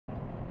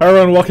Hi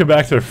everyone, welcome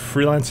back to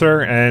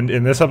Freelancer, and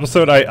in this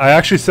episode I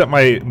actually set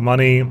my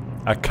money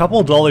a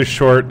couple dollars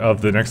short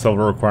of the next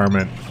level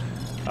requirement.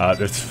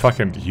 It's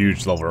fucking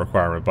huge level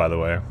requirement, by the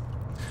way.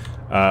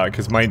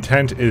 Because my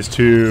intent is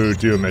to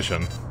do a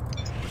mission.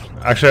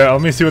 Actually,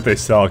 let me see what they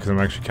sell, because I'm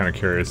actually kind of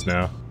curious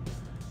now.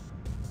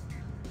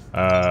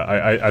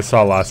 I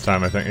saw last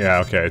time, I think. Yeah,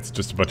 okay, it's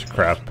just a bunch of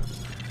crap.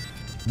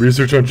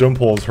 Research on jump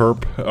holes,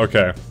 herp.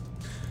 Okay.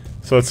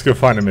 So let's go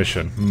find a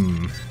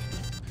mission.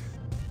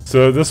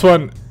 So this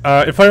one,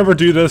 if I ever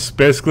do this,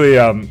 basically,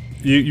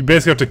 you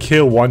basically have to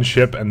kill one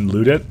ship and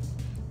loot it,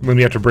 then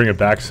you have to bring it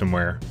back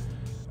somewhere.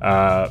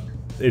 That's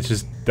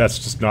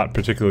just not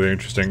particularly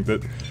interesting.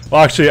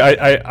 Well, actually,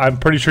 I'm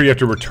pretty sure you have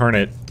to return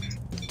it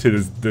to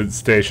the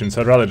station,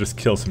 so I'd rather just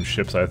kill some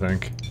ships, I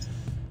think.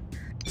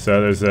 So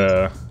there's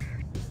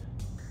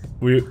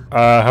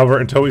however,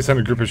 until we send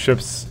a group of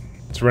ships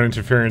to run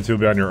interference, you'll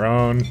be on your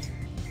own.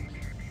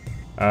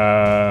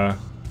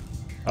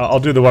 I'll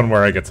do the one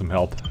where I get some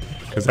help.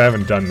 Because I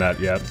haven't done that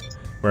yet,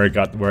 where I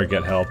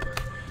get help.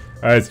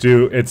 Alright, let's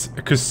do, it's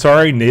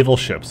CROSSFIRE naval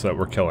ships that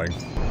we're killing. I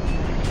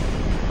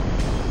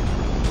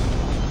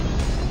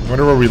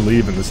wonder where we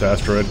leave in this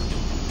asteroid.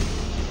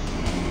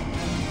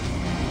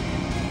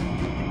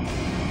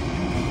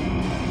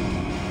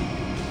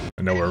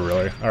 Nowhere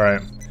really.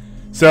 Alright.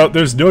 So,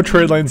 there's no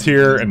trade lanes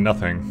here and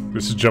nothing.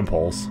 This is jump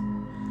holes.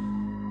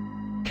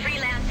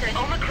 Freelancer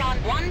Omicron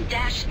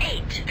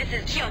 1-8. This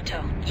is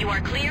Kyoto. You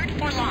are cleared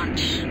for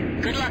launch.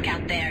 Good luck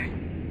out there.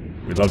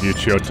 We love you,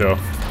 Kyoto.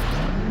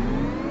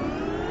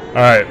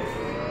 Alright.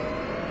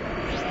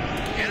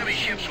 Enemy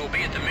ships will be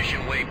at the mission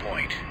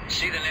waypoint.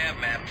 See the nav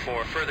map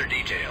for further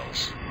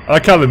details. I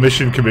like how the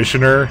mission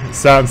commissioner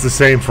sounds the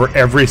same for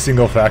every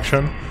single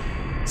faction.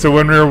 So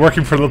when we were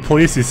working for the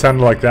police, he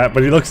sounded like that,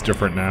 but he looks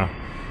different now.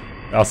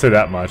 I'll say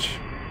that much.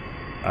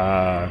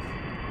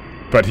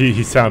 But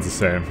he sounds the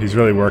same. He's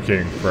really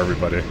working for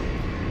everybody.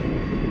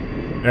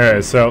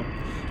 Alright, so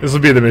this will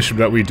be the mission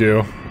that we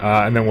do,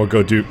 and then we'll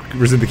go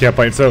resume the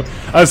campaign. So,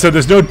 as I said,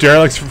 there's no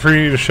derelicts for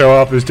me to show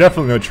up. There's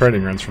definitely no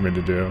training runs for me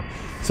to do.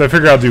 So I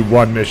figure I'll do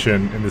one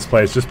mission in this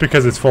place, just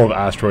because it's full of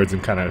asteroids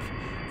and kind of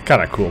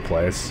cool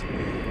place.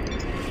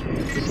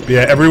 But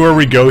yeah, everywhere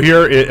we go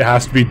here, it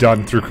has to be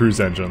done through cruise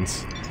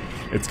engines.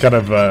 It's kind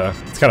of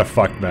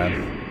fucked,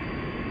 man.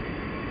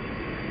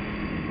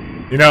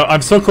 You know,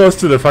 I'm so close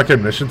to the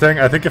fucking mission thing.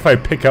 I think if I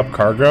pick up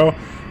cargo,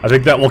 I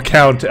think that will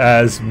count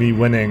as me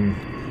winning.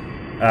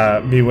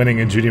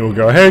 And Judy will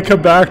go, hey,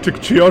 come back to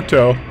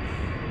Kyoto.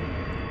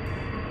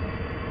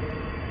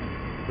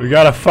 We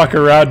gotta fuck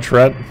around,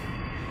 Trent.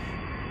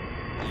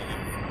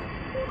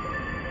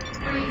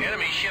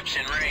 Enemy ships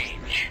in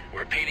range.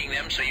 We're painting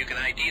them so you can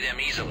ID them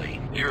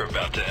easily. You're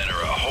about to enter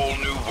a whole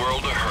new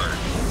world of hurt.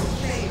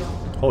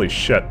 Holy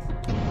shit.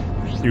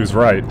 He was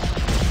right.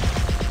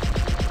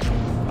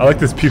 I like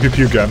this pew pew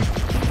pew gun.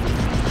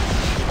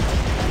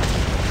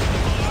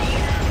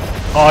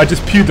 Oh, I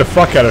just pewed the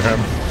fuck out of him.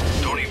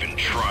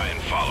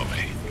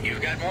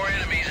 More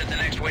enemies at the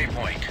next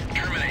waypoint.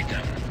 Terminate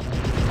them.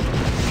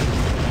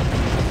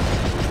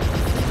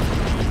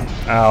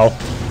 Ow.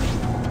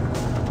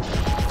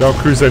 Don't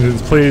cruise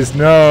engines, please.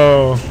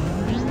 No.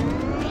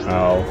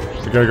 Ow.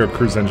 We gotta go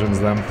cruise engines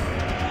then.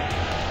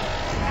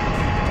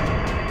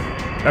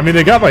 I mean,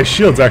 they got my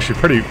shields actually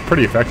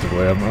pretty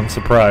effectively. I'm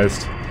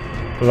surprised.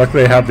 But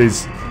luckily, I have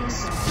these.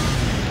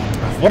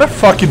 What a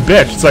fucking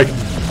bitch! It's like,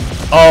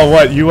 oh,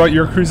 what? You want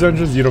your cruise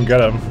engines? You don't get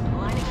them.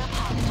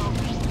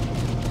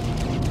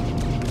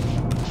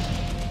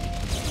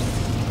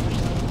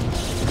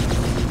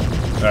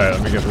 Alright,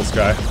 let me get this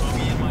guy.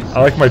 I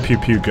like my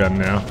pew-pew gun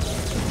now.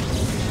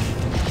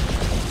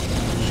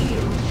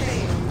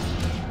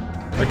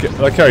 I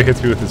like how he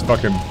hits me with his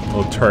fucking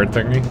little turret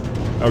thingy.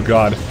 Oh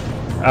god.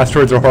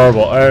 Asteroids are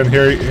horrible. And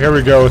here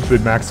we go with the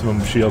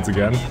maximum shields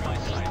again.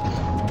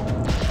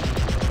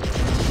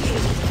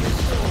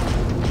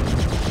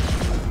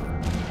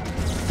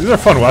 These are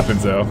fun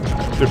weapons though.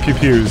 They're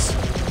pew-pews.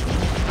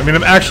 I mean,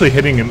 I'm actually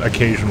hitting him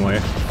occasionally.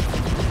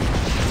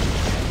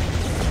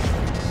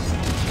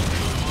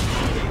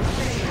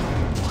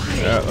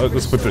 Yeah,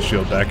 let's put the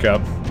shield back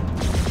up.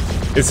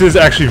 This is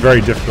actually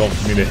very difficult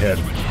for me to hit.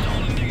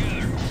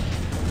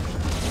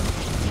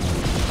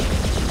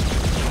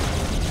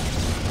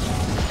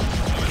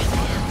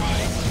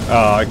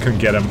 Oh, I couldn't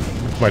get him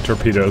with my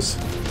torpedoes.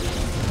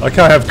 I like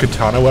how I have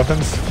katana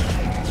weapons.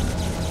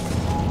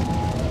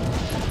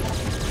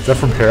 Is that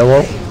from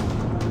Halo?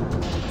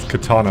 It's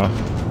katana.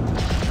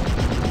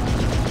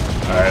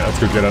 Alright, let's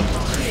go get him.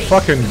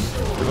 Fucking...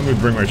 Let me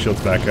bring my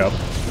shields back up.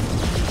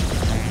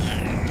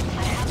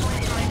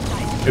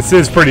 This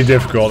is pretty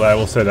difficult, I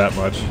will say that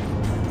much.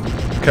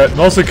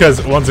 Mostly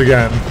because, once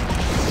again,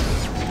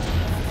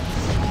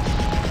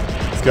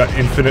 it's got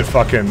infinite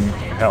fucking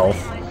health.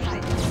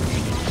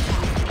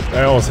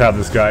 I almost have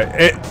this guy.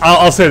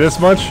 I'll say this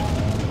much.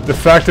 The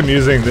fact I'm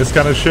using this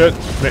kind of shit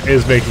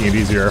is making it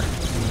easier.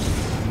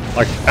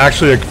 Like,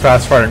 actually a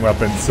fast-firing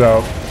weapon,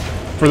 so...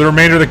 For the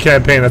remainder of the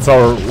campaign, that's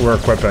all we're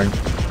equipping.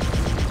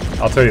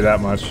 I'll tell you that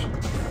much.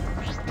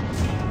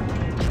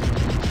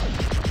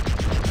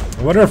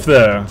 I wonder if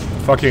the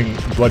fucking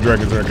blood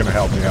dragons are gonna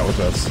help me out with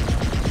this.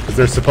 Because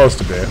they're supposed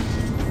to be.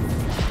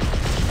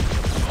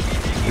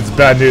 It's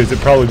bad news. It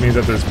probably means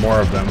that there's more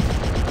of them.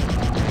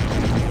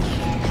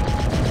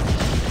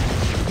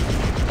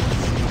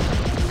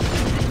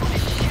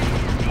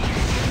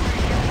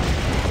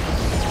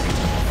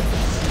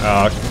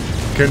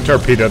 Couldn't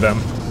torpedo them.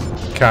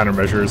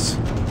 Countermeasures.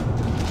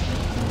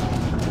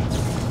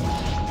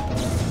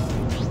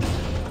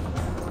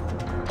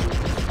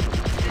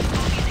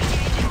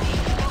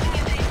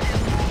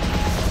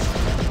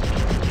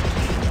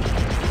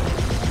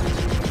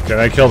 Can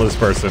I kill this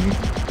person?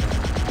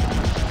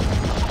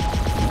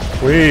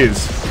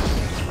 Please.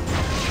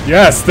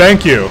 Yes,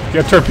 thank you.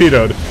 Get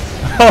torpedoed.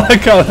 Oh my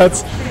god,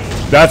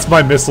 that's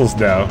my missiles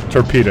now.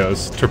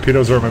 Torpedoes.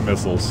 Torpedoes are my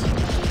missiles.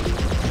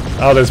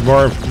 Oh, there's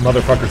more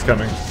motherfuckers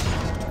coming.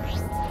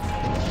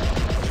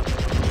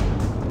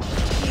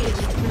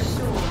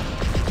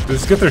 They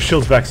just get their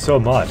shields back so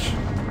much.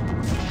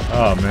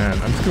 Oh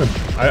man, I'm just gonna.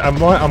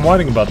 I'm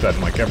whining about that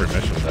in like every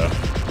mission though,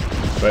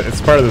 but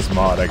it's part of this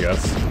mod, I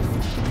guess.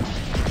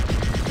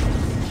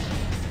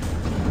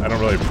 I don't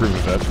really approve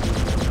of it.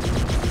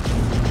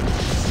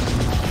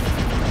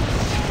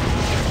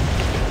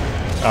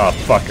 Oh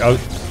fuck! I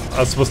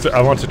was supposed to.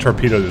 I want to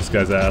torpedo this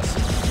guy's ass.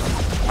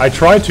 I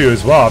tried to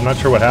as well. I'm not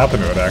sure what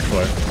happened to it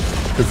actually,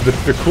 because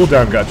the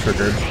cooldown got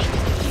triggered.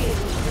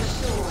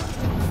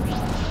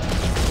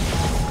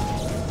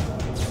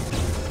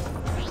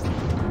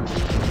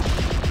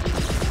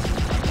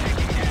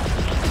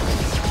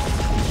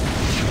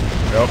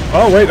 Nope.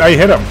 Oh wait, I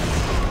hit him.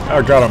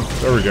 Oh, got him.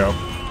 There we go.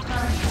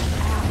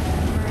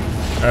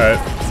 Alright,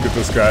 let's get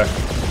this guy.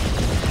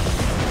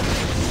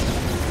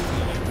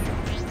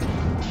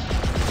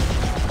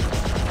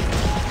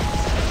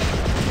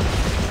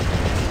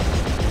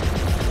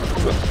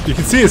 You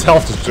can see his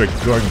health just like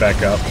going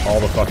back up all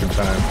the fucking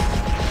time.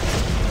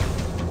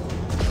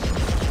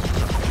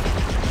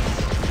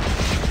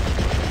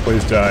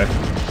 Please die.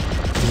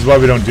 This is why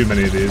we don't do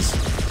many of these.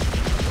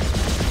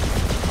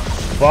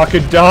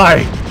 Fucking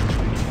die!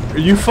 Are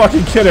you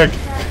fucking kidding?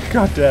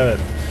 God damn it.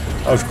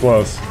 That was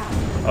close.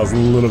 I was a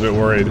little bit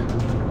worried.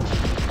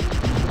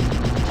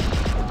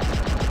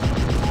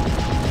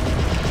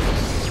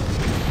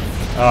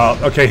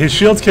 Okay, his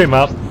shields came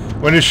up.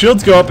 When his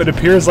shields go up, it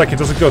appears like it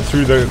doesn't go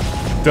through the...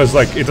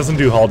 it doesn't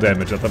do hull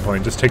damage at that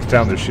point. It just takes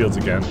down their shields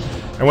again.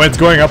 And when it's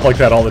going up like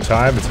that all the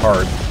time, it's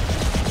hard.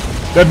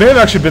 That may have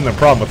actually been the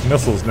problem with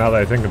missiles now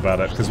that I think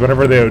about it. Because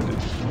whenever they would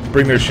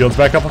bring their shields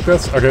back up like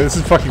this... Okay, this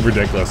is fucking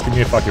ridiculous. Give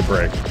me a fucking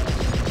break.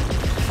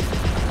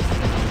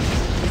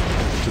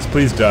 Just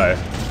please die.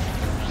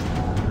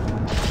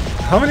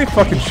 How many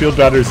fucking shield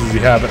batteries does he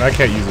have? And I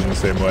can't use them the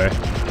same way.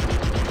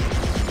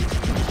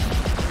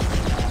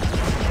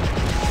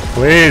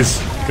 Please!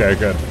 Okay,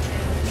 good.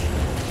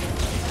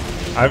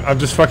 I'm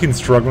just fucking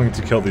struggling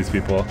to kill these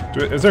people.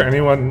 Is there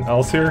anyone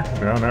else here?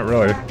 No, not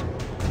really.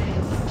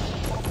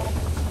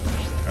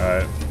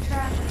 Alright.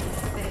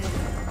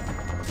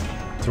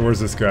 So where's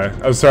this guy?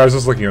 Oh, sorry, I was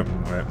just looking at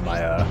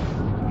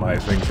my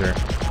things here.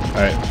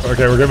 Alright,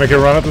 okay, we're gonna make a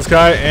run at this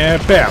guy,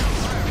 and BAM!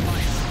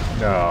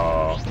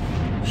 No.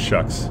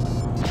 Shucks.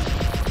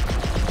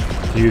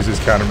 He uses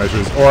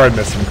countermeasures, or I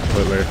missed him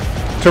completely.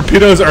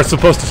 Torpedoes are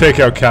supposed to take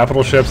out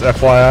capital ships,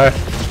 FYI.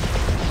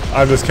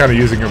 I'm just kind of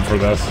using them for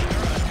this.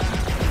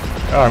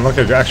 Oh, and look,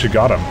 I actually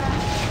got him.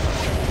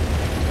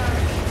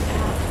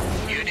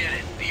 You did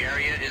it. The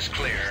area is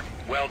clear.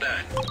 Well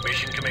done.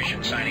 Mission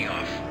Commission signing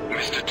off.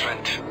 Mr.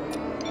 Trent,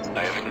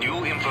 I have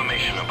new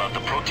information about the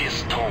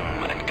Proteus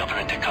Tome and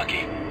Governor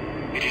Takagi.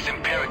 It is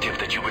imperative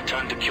that you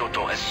return to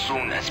Kyoto as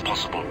soon as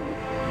possible.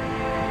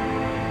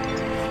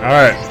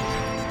 Alright.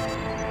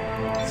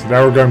 So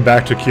now we're going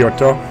back to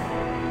Kyoto.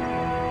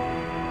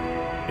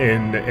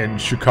 In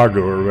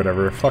Chicago or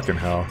whatever. Fucking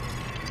hell.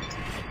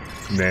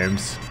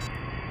 Names.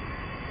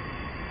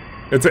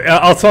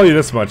 I'll tell you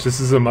this much. This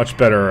is a much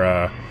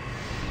better,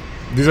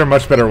 these are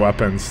much better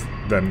weapons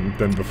than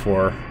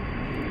before.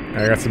 And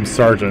I got some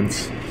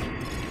sergeants,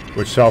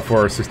 which sell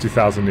for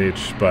 60,000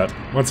 each, but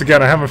once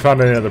again, I haven't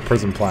found any other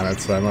prison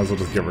planets, so I might as well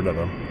just get rid of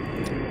them.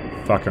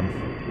 Fuck them.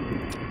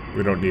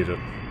 We don't need it.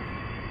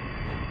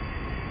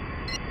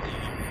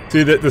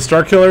 See, the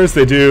Star Killers,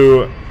 they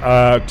do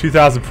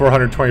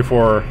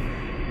 2,424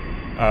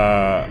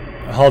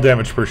 hull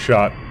damage per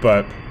shot,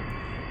 but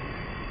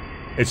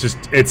it's just,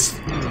 it's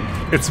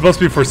supposed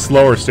to be for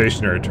slower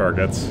stationary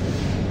targets.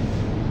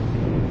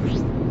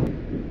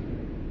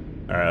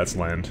 Alright, let's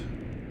land.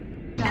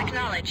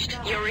 Acknowledged.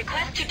 Your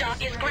request to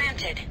dock is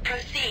granted.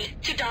 Proceed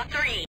to dock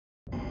 3.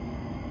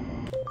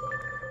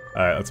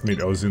 Alright, let's meet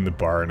Ozu in the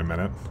bar in a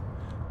minute.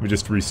 Let me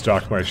just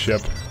restock my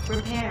ship.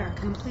 Repair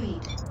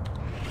complete.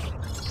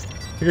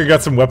 I think I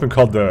got some weapon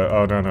called the...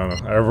 Oh, no.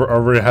 I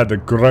already had the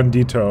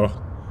Grandito.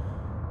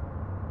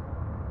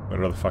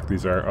 Whatever the fuck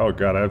these are. Oh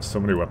god, I have so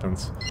many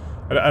weapons.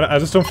 I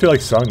just don't feel like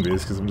selling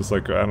these, because I'm just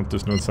like,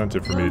 there's no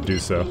incentive for me to do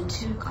so.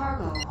 Just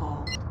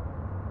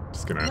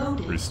gonna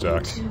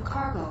restock.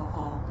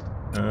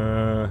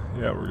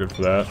 Yeah, we're good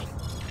for that.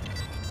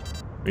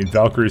 I mean,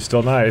 Valkyrie's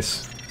still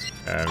nice.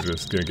 And I'm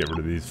just gonna get rid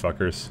of these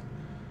fuckers.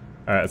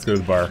 Alright, let's go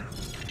to the bar.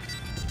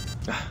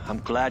 I'm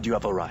glad you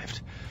have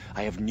arrived.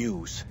 I have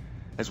news.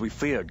 As we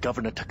feared,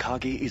 Governor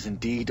Takagi is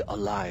indeed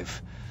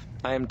alive.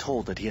 I am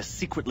told that he has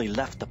secretly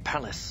left the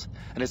palace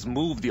and has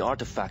moved the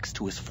artifacts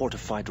to his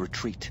fortified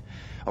retreat,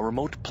 a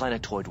remote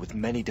planetoid with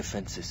many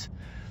defenses.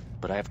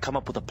 But I have come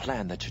up with a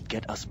plan that should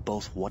get us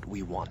both what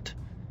we want.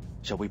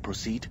 Shall we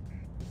proceed?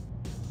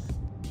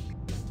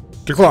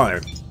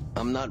 Decline.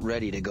 I'm not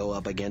ready to go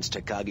up against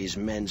Takagi's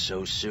men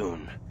so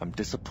soon. I'm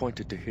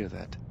disappointed to hear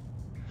that.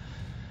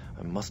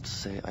 I must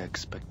say I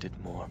expected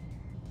more.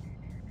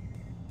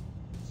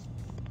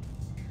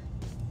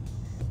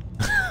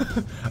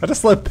 I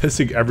just love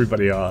pissing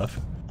everybody off.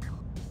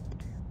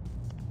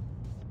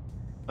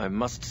 I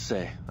must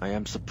say, I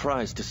am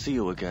surprised to see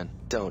you again.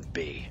 Don't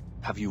be.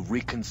 Have you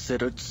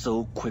reconsidered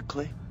so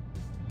quickly?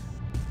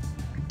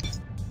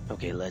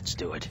 Okay, let's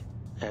do it.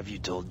 Have you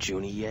told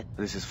Junie yet?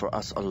 This is for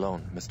us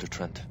alone, Mr.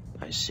 Trent.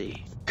 I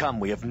see. Come,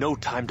 we have no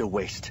time to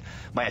waste.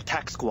 My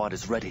attack squad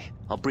is ready.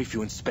 I'll brief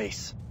you in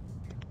space.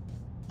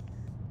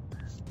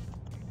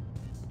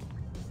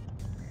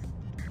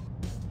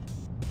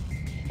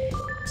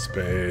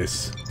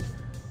 Space.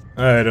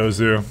 Alright,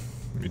 Ozu.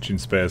 Meet you in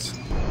space.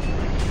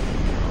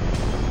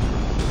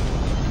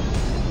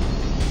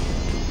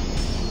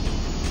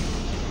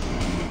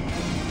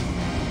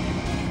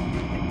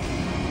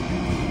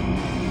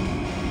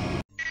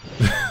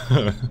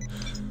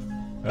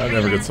 That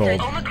never gets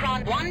old.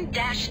 Omicron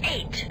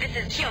 1-8. This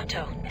is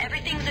Kyoto.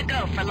 Everything's a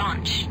go for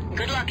launch.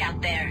 Good luck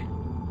out there.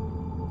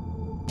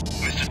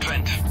 Mr.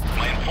 Trent,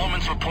 my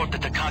informants report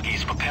that Takagi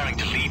is preparing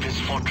to leave his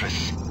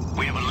fortress.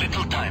 We have a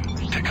little time.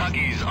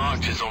 Takagi's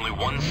arch is only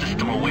one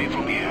system away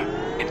from here,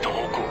 in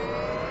Tohoku.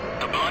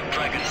 The Blood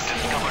Dragons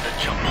discovered a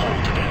jump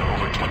hole to there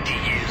over 20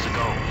 years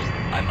ago.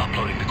 I'm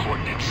uploading the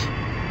coordinates.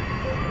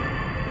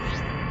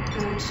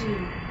 Go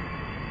to.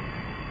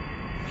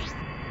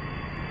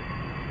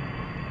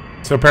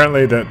 So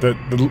apparently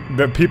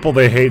the people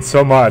they hate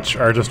so much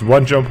are just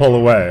one jump hole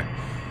away.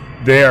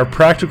 They are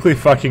practically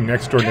fucking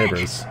next door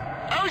neighbors.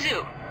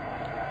 Ozu!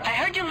 I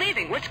heard you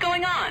leaving. What's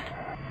going on?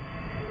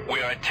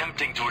 We are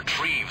attempting to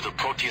retrieve the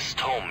Proteus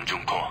Tome,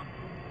 Junko.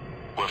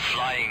 We're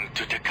flying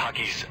to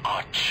Takagi's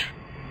arch.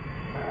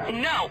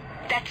 No!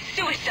 That's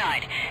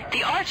suicide!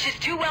 The arch is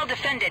too well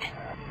defended.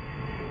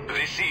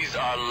 This is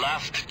our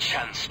last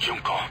chance,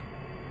 Junko.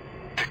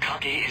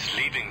 Takagi is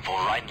leaving for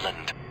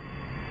Rhineland.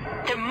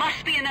 There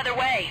must be another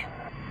way.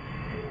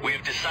 We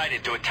have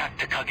decided to attack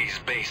Takagi's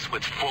base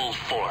with full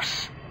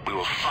force. We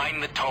will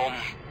find the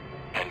tome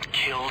and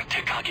kill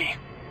Takagi.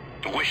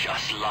 Wish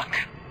us luck.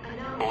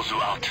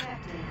 Ozu out.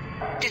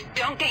 Just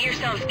don't get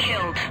yourselves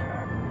killed.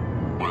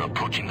 We're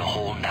approaching the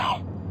hole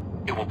now.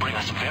 It will bring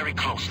us very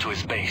close to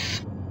his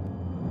base.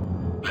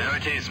 There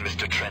it is,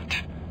 Mr.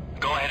 Trent.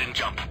 Go ahead and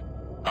jump.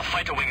 A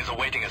fighter wing is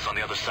awaiting us on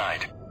the other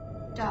side.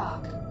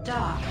 Dock,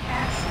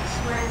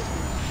 access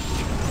granted.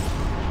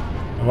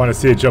 I want to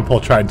see a jump hole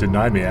try and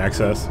deny me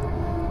access.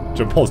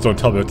 Jump holes don't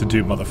tell me what to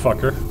do,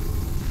 motherfucker.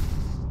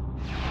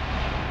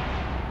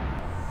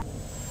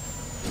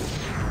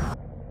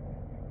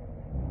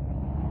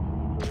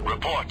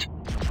 Report.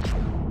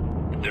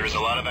 There is a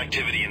lot of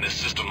activity in this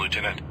system,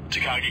 Lieutenant.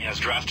 Takagi has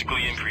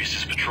drastically increased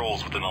his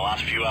patrols within the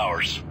last few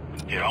hours.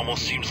 It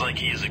almost seems like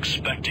he is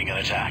expecting an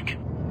attack.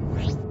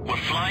 We're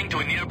flying to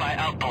a nearby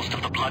outpost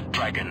of the Blood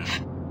Dragons.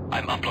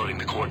 I'm uploading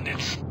the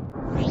coordinates.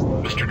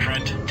 Mr.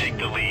 Trent, take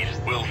the lead.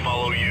 We'll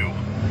follow you.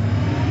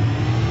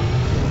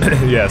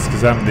 Yes,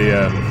 because I'm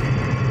the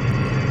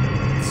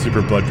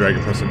super blood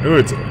dragon person. Ooh,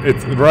 it's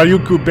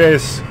Ryuku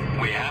base.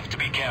 We have to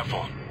be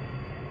careful.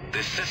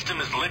 This system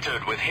is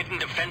littered with hidden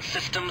defense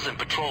systems and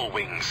patrol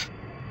wings.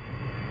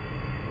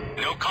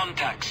 No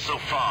contacts so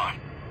far.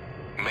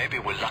 Maybe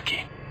we're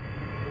lucky.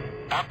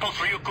 Outpost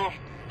Ryuku,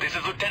 this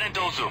is Lieutenant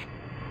Ozu.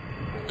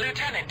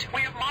 Lieutenant,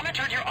 we have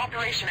monitored your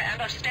operation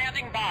and are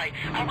standing by.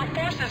 Our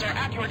forces are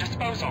at your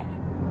disposal.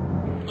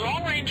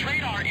 Long-range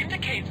radar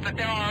indicates that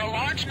there are a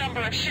large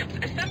number of ships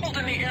assembled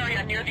in the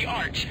area near the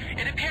arch.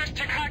 It appears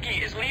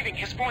Takagi is leaving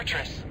his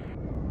fortress.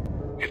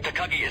 If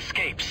Takagi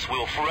escapes,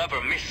 we'll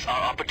forever miss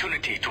our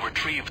opportunity to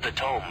retrieve the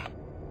tome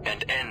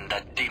and end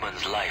that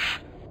demon's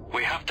life.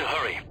 We have to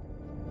hurry.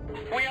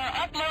 We are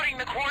uploading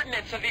the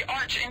coordinates of the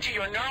arch into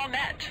your neural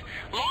net.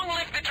 Long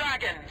live the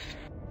dragons!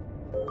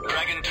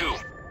 Dragon 2,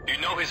 you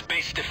know his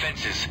base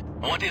defenses.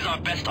 What is our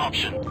best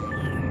option?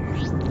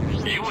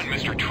 You and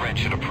Mr. Trent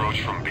should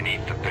approach from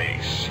beneath the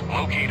base.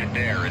 Located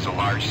there is a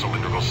large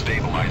cylindrical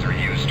stabilizer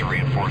used to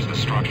reinforce the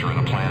structure of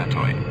the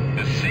planetoid.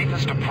 The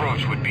safest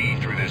approach would be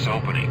through this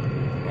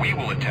opening. We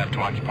will attempt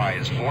to occupy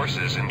his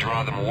forces and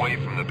draw them away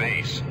from the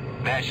base.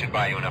 That should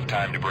buy you enough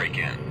time to break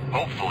in,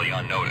 hopefully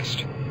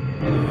unnoticed.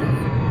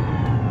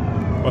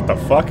 What the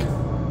fuck?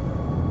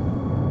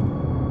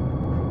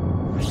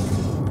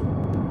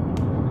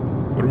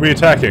 What are we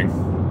attacking?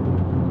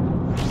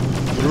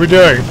 What are we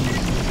doing?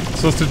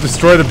 Supposed to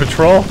destroy the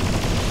patrol?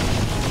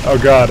 Oh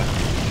god.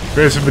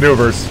 Basic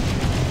maneuvers.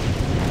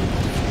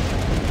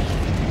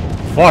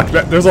 Fuck,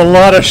 there's a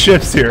lot of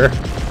ships here.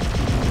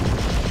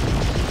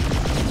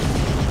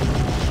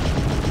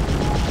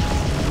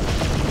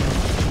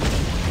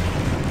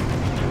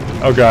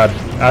 Oh god,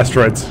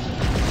 asteroids.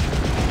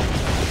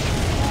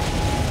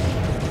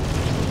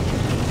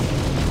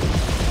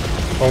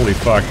 Holy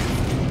fuck.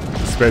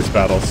 Space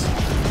battles.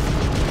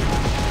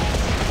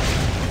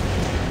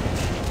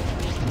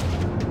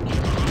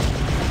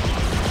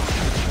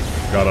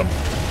 Got him.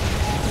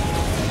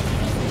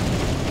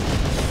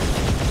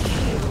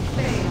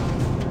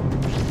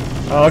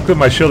 I like that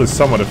my shield is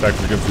somewhat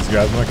effective against these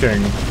guys. I'm not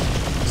getting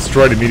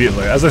destroyed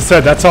immediately. As I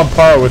said, that's on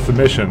par with the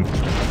mission,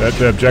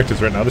 the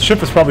objectives right now. The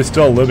ship is probably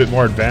still a little bit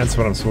more advanced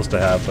than what I'm supposed to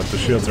have, but the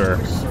shields are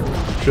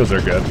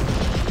good.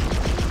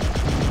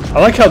 I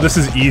like how this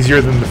is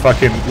easier than the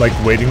fucking like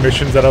waiting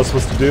missions that I was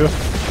supposed to do.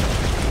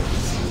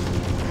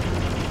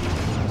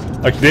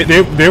 Like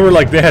they were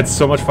like they had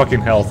so much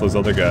fucking health, those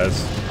other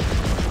guys.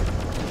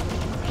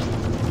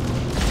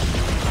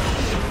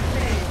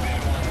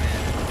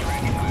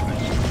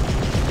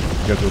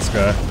 Get this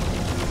guy.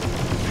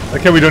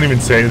 Like how we don't even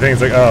say anything.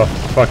 It's like, oh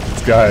fuck,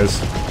 it's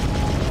guys.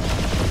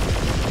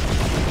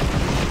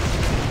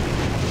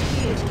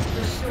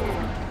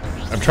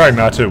 I'm trying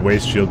not to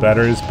waste shield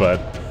batteries,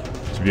 but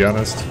to be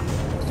honest,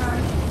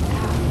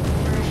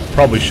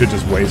 probably should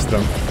just waste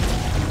them.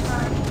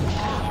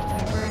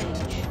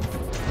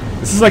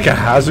 This is like a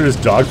hazardous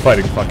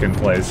dogfighting fucking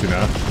place, you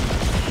know?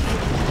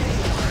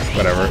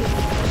 Whatever.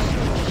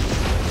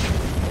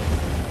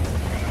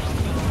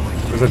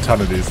 There's a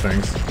ton of these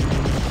things.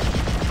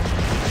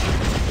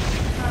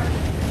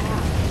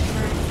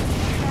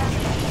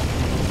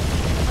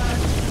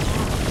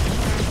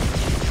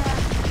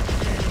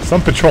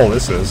 Some patrol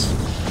this is.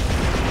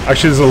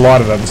 Actually, there's a lot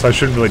of them, so I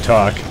shouldn't really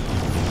talk.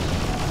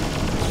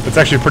 It's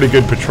actually a pretty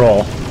good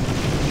patrol.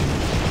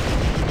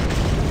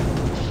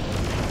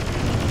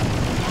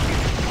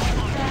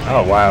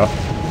 Oh, wow.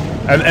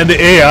 And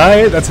the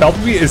AI that's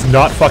helping me is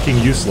not fucking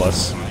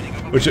useless.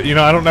 Which, you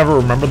know, I don't ever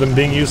remember them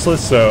being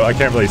useless, so I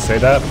can't really say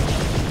that.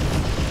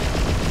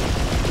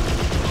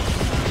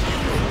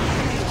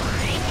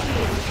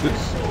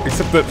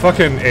 Except that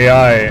fucking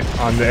AI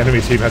on the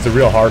enemy team has a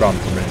real hard-on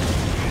for me.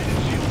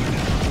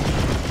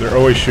 They're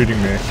always shooting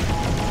me.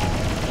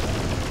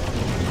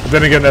 But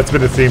then again, that's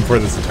been a theme for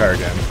this entire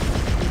game.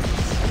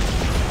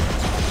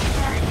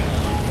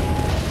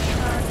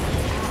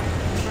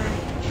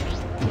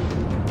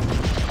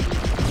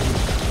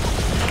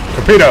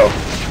 Torpedo!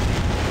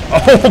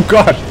 Oh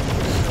god!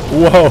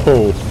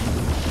 Whoa!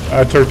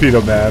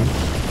 Torpedo man.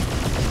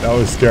 That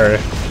was scary.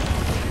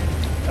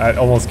 That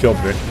almost killed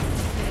me.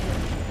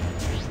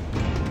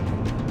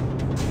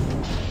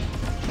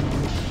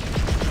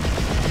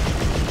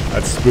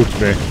 That spooked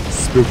me.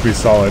 Spooked me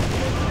solid.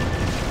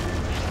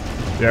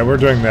 Yeah, we're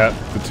doing that.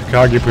 The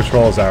Takagi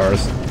patrol is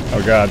ours.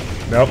 Oh god.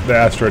 Nope, the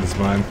asteroid is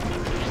mine.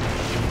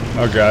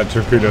 Oh god,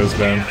 torpedoes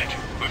man.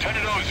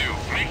 Lieutenant Ozu,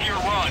 make your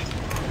run.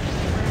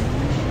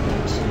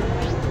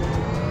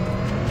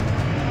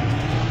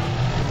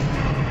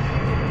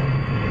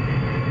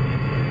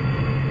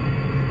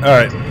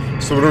 Alright,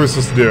 so what are we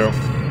supposed to do?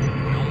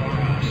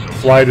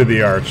 Fly to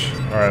the arch.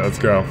 Alright, let's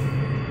go.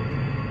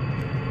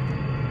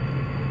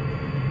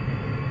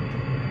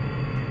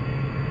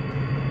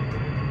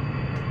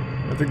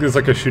 I think there's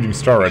like a shooting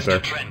star right there.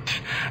 Mr.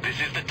 Trent,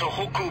 this is the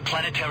Tohoku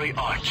Planetary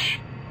Arch.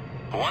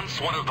 Once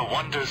one of the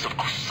wonders of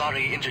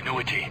Kusari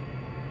ingenuity.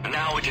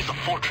 Now it is a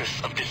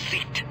fortress of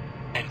deceit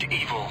and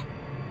evil.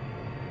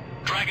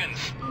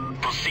 Dragons,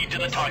 proceed to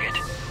the target.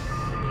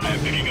 I am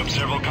picking up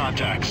several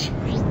contacts.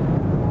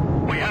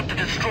 We have to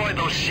destroy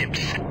those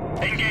ships.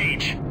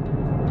 Engage.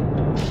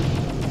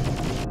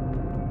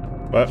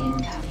 What?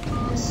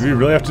 Do we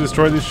really have to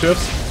destroy these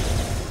ships?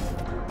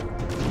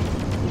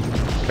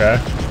 Okay.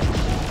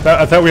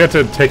 I thought we had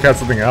to take out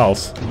something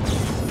else.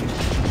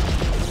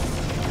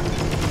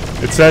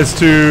 It says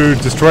to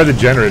destroy the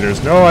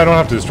generators. No, I don't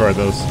have to destroy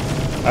those.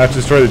 I have to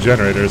destroy the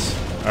generators.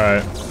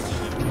 Alright.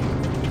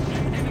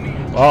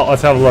 Well,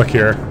 let's have a look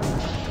here.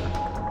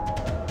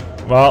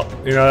 Well,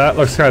 you know, that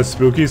looks kind of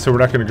spooky, so we're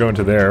not going to go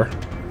into there.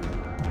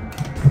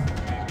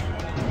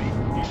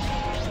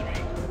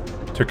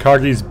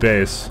 Takagi's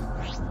base.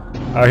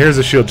 Here's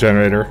a shield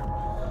generator.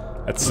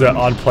 That's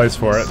on place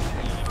for it.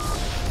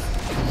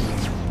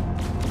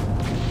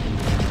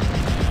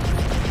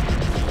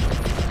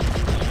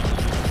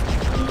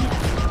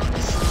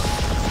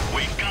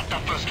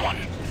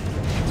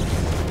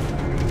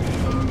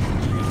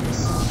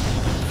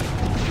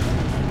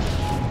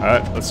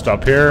 Alright, let's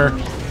stop here.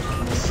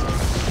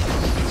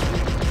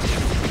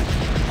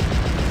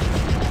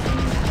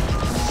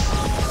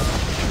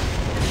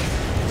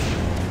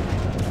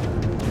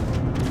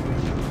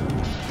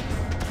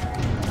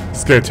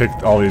 Just gonna take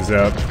all these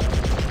out.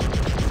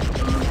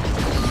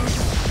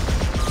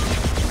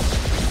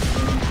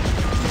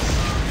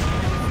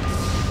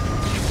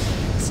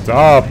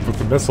 Stop with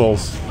the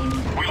missiles.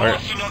 We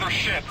lost another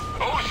ship.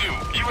 Ozu,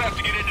 you have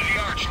to get into the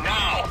arch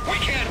now. We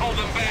can't hold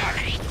them back.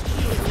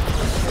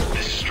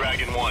 This is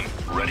Dragon 1,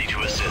 ready to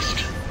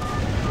assist.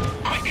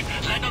 Quick,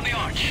 land on the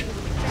arch.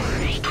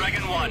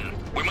 Dragon 1,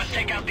 we must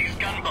take out these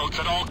gunboats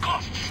at all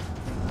costs.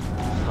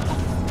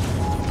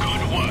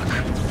 Good work.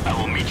 I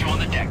will meet you on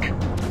the deck.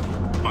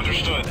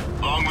 Understood.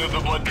 Long live the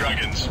blood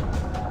dragons.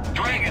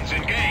 Dragons,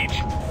 engage!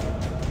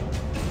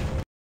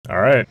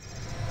 Alright.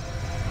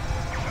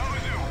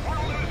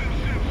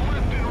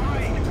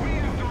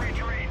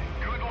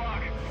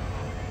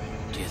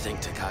 Do you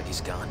think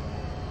Takagi's gone?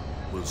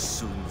 We'll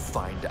soon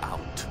find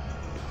out.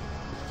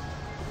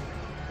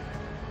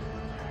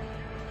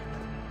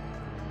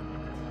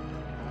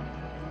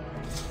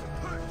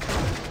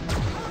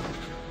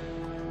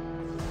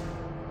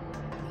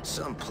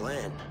 Some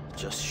plan.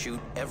 Just shoot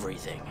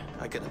everything.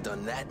 I could have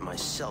done that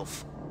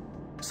myself.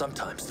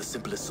 Sometimes the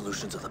simplest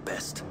solutions are the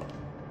best.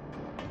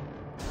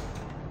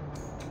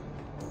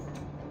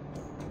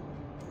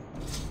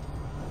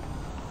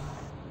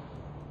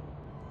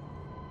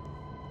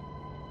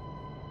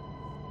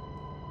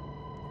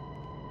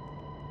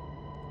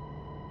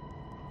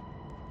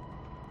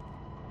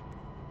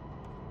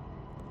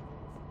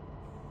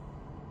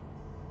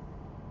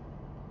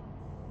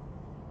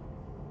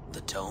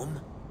 The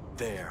tome?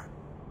 There.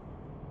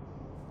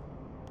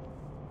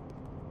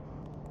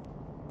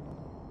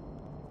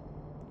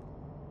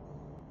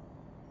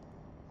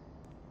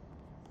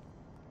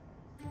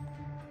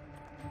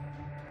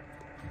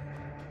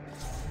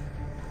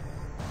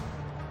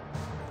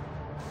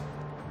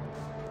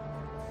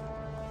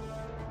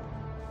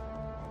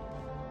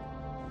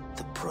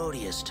 The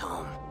Proteus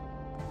tome.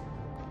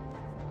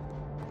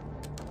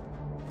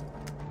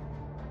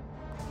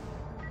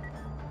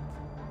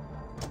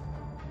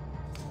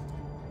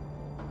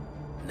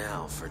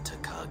 Now for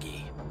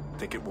Takagi.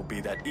 Think it will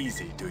be that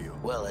easy, do you?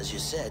 Well, as you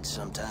said,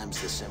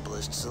 sometimes the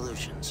simplest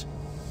solutions.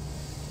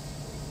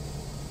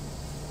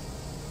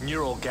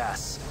 Neural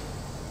gas.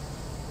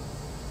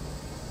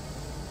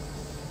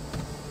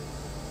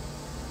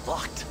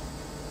 Locked.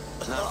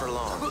 Not for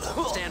long.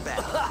 Stand back.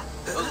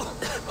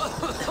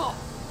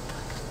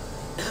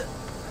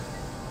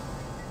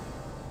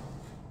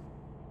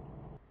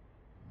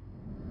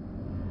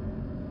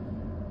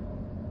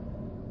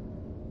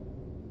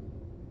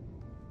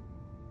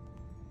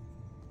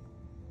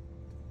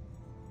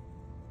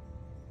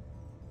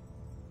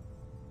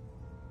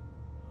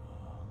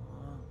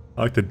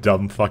 I like the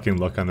dumb fucking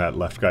look on that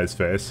left guy's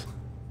face.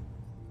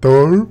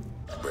 Duh.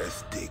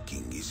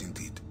 Breathtaking,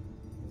 isn't it?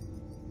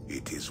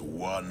 It is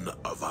one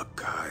of a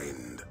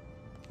kind.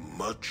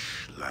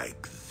 Much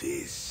like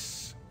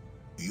this.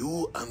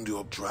 You and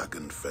your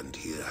dragon friend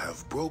here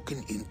have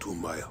broken into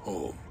my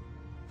home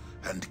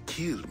and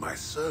killed my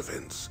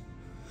servants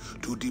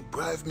to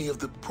deprive me of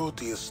the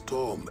Proteus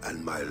tome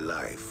and my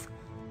life.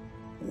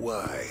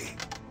 Why?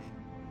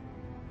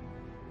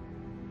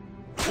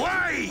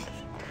 Why?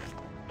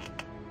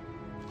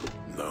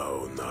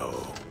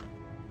 No.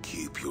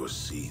 Keep your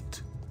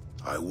seat.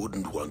 I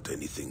wouldn't want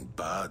anything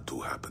bad to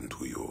happen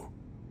to you.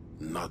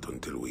 Not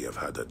until we have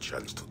had a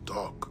chance to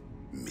talk,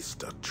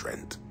 Mr.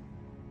 Trent.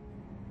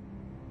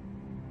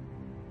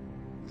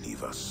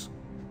 Leave us.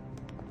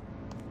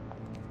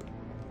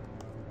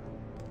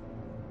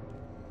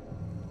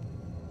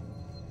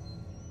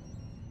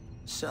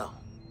 So,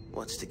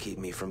 what's to keep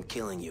me from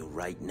killing you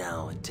right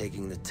now and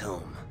taking the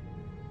tome?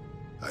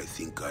 I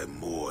think I'm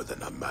more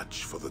than a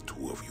match for the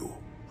two of you.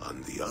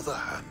 On the other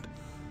hand,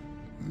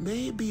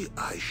 maybe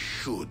I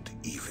should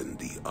even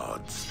the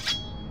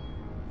odds.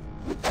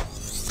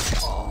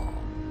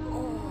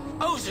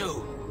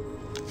 Ozu!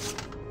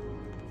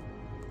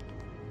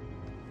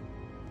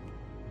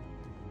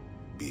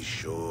 Be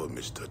sure,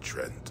 Mr.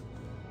 Trent.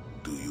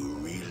 Do you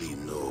really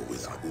know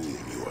with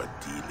whom you are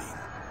dealing?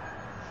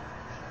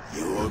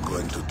 You're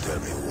going to tell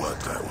me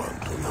what I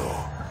want to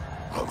know.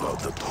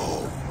 About the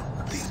tome,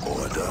 the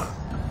order,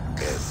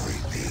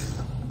 everything.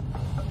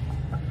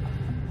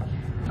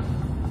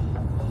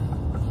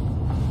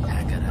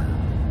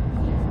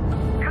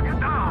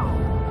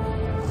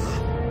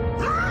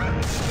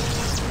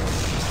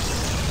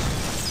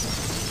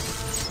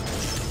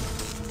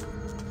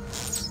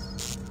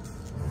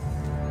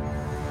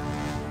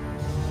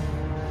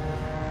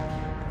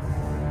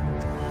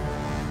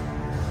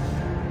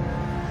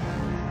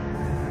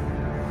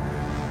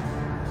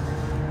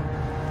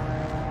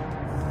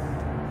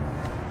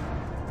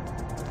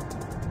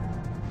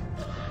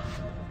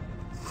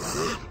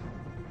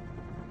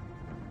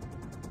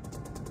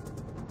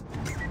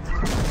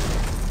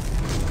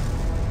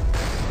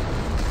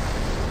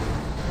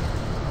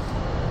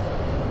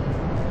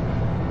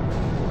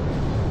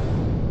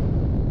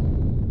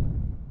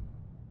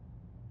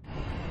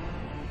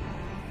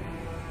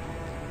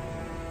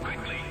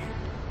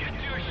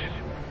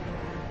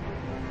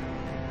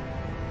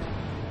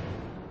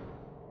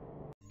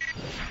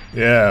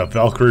 Yeah,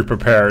 Valkyrie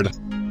prepared. We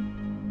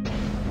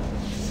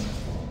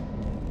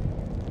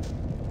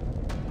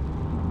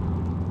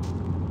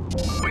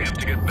have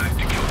to get back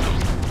to Kyoto.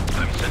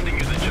 I'm sending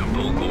you the jump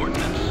hole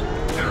coordinates.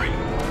 Hurry.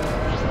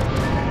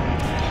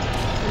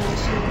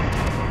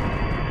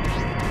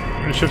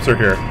 How many ships are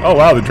here? Oh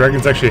wow, the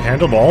dragons actually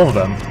handled all of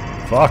them.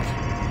 Fuck.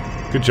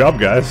 Good job,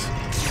 guys.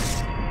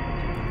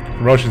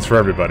 Promotions for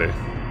everybody.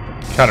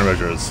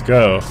 Countermeasures,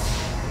 go.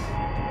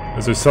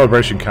 Those are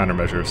celebration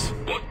countermeasures.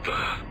 What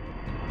the?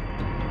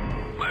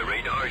 My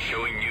radar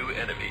showing new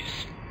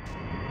enemies.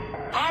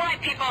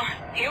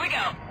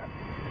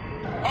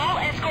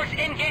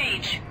 ships,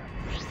 engage!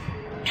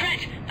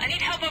 Trent, I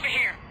need help over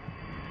here.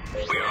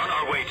 We are on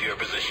our way to your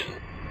position.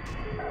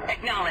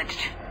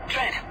 Acknowledged.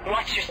 Trent,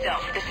 watch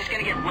yourself. This is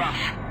gonna get rough.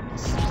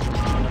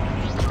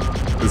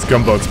 This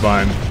gunboat's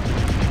mine.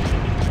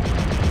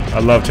 I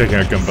love taking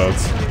out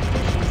gunboats.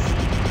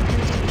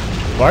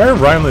 Why are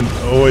Rhineland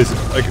always...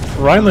 like,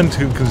 Rhineland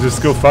can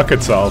just go fuck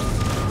itself.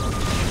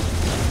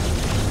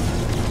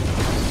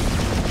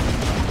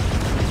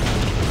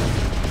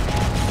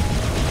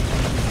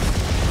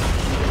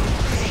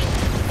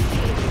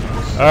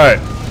 Alright.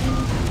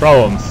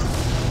 Problem.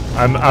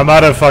 I'm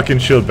out of fucking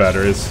shield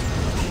batteries.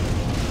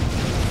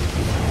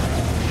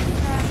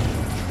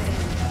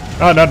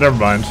 Oh, no, never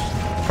mind.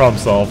 Problem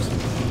solved.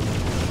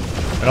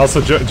 And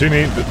also,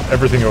 Ginny,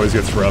 everything always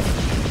gets rough.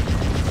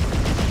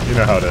 You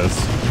know how it is.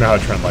 You know how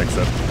Trent likes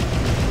it.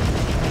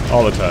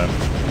 All the time.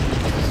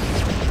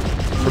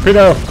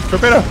 Torpedo!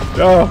 Torpedo!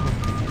 No!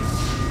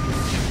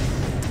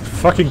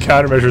 Fucking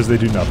countermeasures, they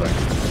do nothing.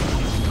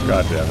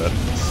 God damn it.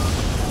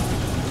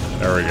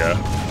 There we go.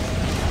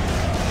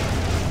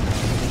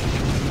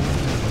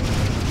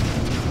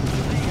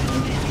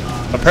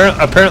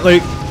 Apparently,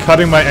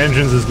 cutting my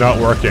engines is not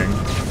working.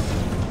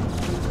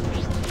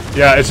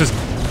 Yeah, it's just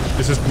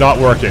not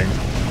working.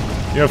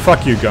 You know,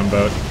 fuck you,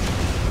 gunboat.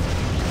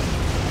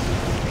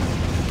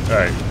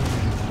 Alright.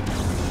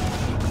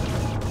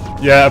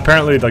 Yeah,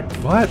 apparently, like,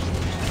 what?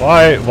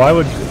 Why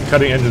would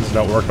cutting engines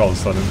not work all of a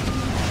sudden?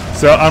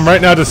 So, I'm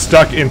right now just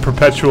stuck in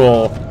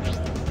perpetual...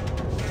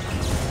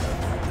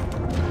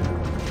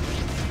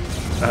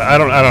 I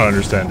don't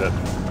understand it.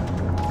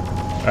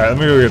 Alright, let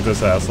me go get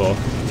this asshole.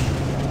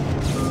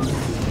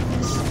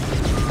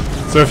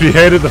 So if you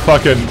hated the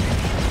fact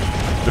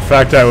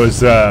I was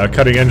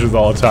cutting engines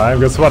all the time,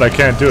 guess what? I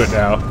can't do it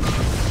now.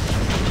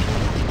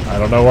 I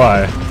don't know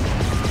why.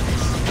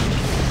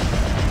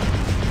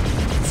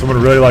 Someone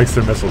really likes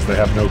their missiles. They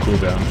have no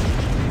cooldown.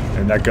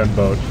 And that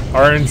gunboat,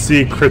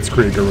 RNC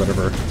Kritzkrieg or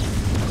whatever.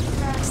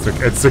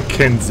 It's the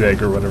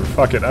Kinzig or whatever.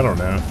 Fuck it. I don't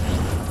know.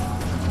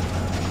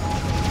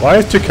 Why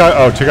is Takagi?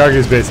 Oh,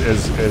 Takagi's base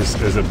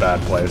is a bad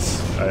place.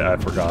 I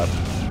forgot.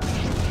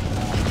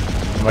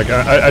 Like,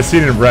 I see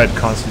it in red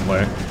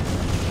constantly.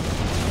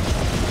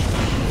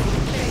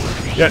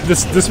 Yeah,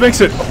 this makes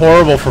it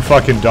horrible for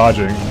fucking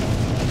dodging.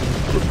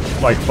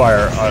 Like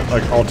fire,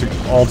 like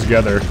all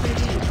together.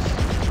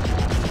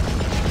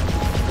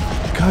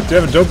 God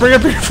damn it, don't bring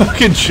up your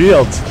fucking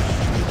shields!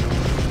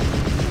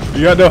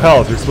 You got no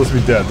health, you're supposed to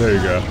be dead, there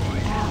you go.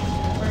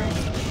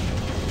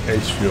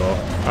 H fuel.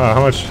 Oh,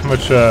 how much,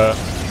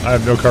 I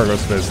have no cargo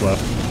space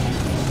left.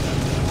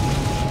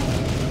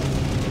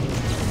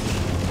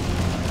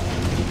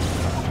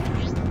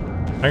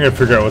 I'm gonna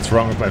figure out what's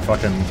wrong with my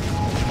fucking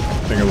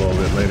thing a little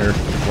bit later.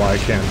 Why I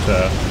can't,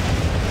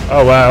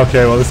 Oh wow,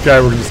 okay, well this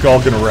guy we're just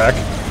all gonna wreck.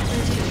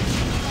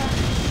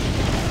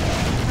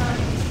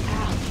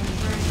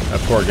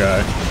 That poor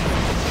guy.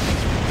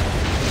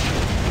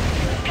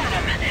 Got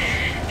him.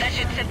 That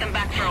should set them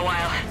back for a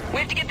while. We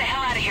have to get the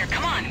hell out of here,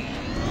 come on!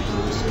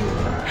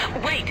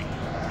 Wait!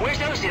 Where's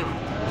Ozu?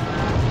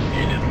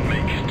 He didn't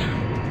make it.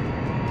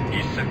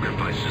 He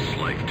sacrificed his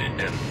life to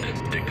end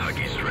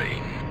Takagi's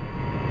reign.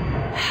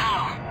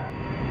 How?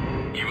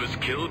 He was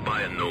killed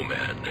by a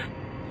nomad.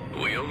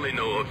 We only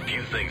know a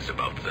few things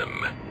about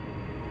them.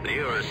 They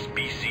are a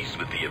species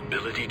with the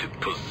ability to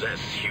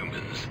possess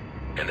humans,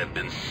 and have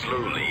been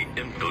slowly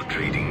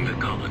infiltrating the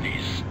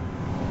colonies.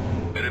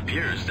 It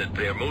appears that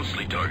they are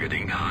mostly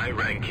targeting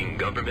high-ranking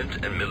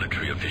government and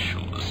military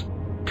officials.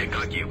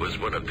 Takagi was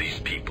one of these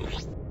people.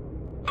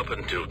 Up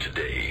until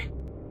today,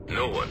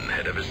 no one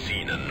had ever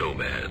seen a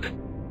nomad,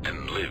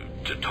 and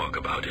lived to talk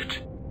about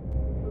it.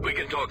 We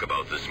can talk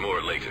about this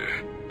more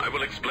later. I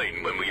will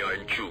explain when we are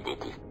in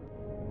Chugoku.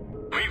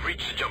 We've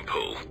reached the jump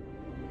hole.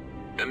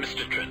 And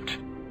Mr. Trent,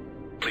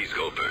 please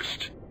go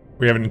first.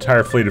 We have an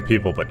entire fleet of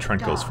people, but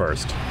Trent goes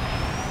first.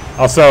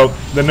 Also,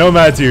 the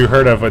nomads you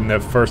heard of in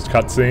the first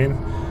cutscene,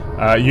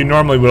 you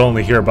normally would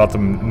only hear about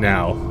them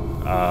now.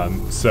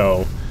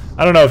 So,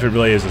 I don't know if it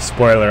really is a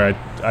spoiler.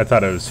 I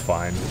thought it was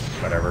fine.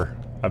 Whatever.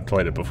 I've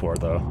played it before,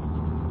 though.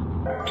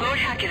 Lord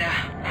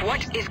Hakeda,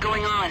 what is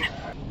going on?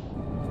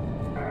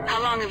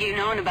 How long have you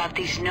known about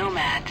these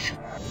nomads?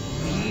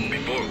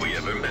 Before we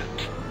ever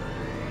met,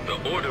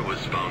 the Order was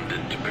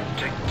founded to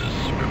protect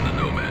us from the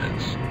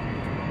nomads.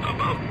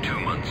 About 2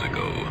 months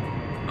ago,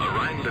 a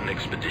Rhineland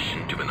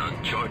expedition to an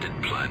uncharted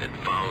planet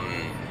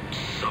found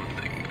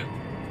something.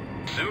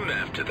 Soon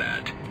after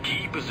that,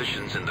 key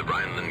positions in the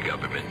Rhineland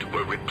government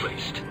were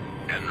replaced,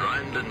 and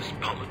Rhineland's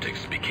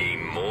politics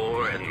became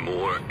more and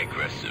more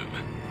aggressive.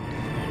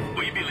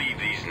 We believe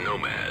these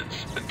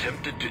nomads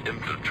attempted to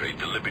infiltrate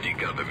the Liberty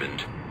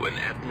government when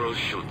Admiral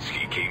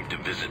Schultzky came to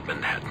visit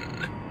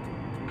Manhattan.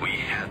 We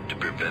had to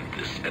prevent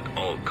this at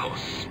all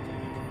costs,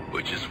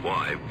 which is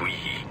why we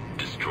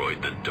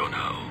destroyed the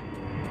Donau.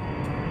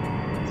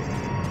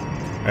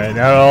 Alright,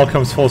 now it all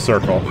comes full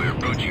circle. We're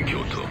approaching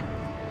Kyoto.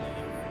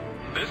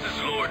 This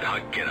is Lord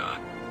Hakeda.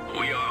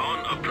 We are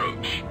on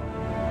approach.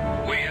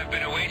 We have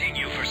been awaiting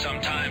you for some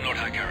time, Lord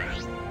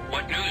Hakeda.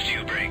 What news do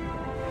you bring?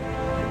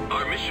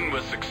 Our mission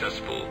was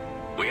successful.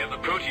 We have the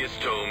Proteus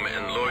Tome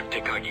and Lord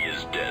Takagi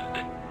is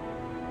dead.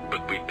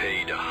 But we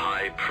paid a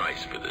high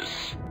price for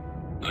this.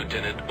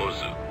 Lieutenant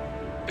Ozu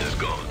is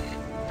gone.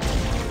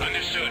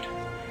 Understood.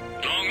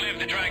 Long live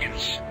the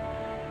dragons.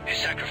 His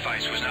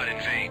sacrifice was not in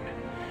vain.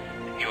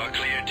 You are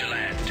cleared to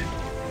land.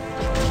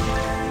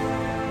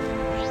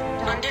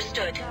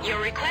 Understood. Your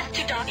request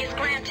to dock is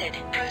granted.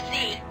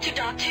 Proceed to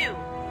dock 2.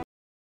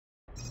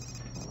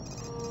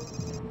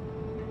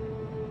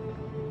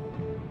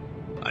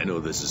 I know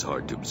this is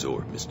hard to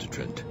absorb, Mr.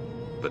 Trent,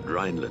 but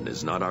Rhineland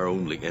is not our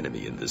only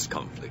enemy in this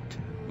conflict.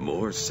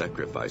 More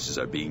sacrifices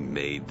are being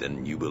made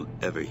than you will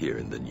ever hear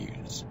in the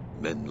news.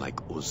 Men like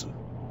Ozu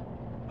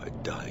are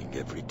dying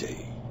every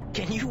day.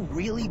 Can you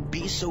really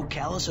be so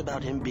callous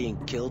about him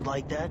being killed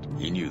like that?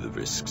 He knew the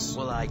risks.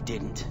 Well, I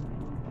didn't.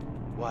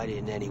 Why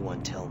didn't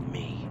anyone tell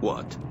me?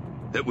 What?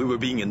 That we were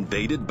being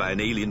invaded by an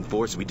alien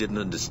force we didn't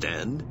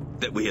understand?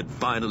 That we had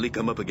finally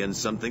come up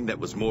against something that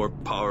was more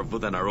powerful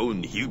than our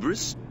own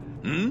hubris?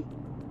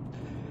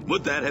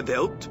 Would that have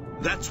helped?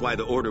 That's why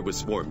the Order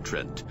was formed,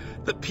 Trent.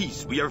 The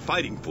peace we are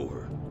fighting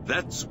for.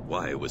 That's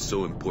why it was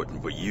so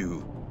important for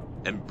you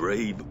and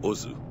brave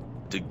Ozu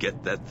to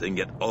get that thing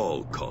at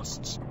all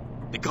costs.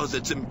 Because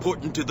it's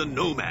important to the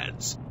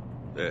nomads.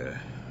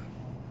 There.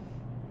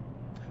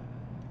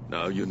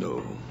 Now you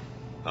know.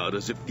 How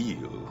does it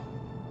feel,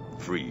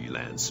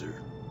 Freelancer?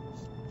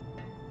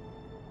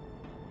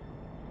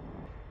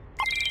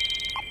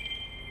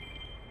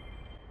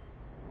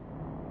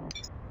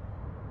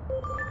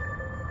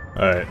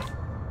 Alright.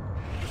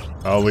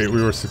 Oh, we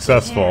were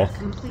successful.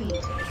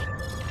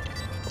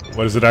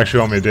 What does it actually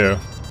want me to do?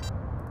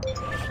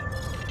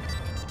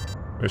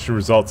 Mission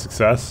result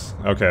success?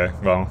 Okay,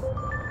 well.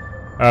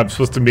 I'm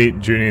supposed to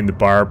meet Junie in the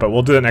bar, but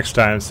we'll do it next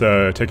time,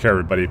 so take care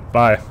everybody.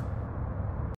 Bye.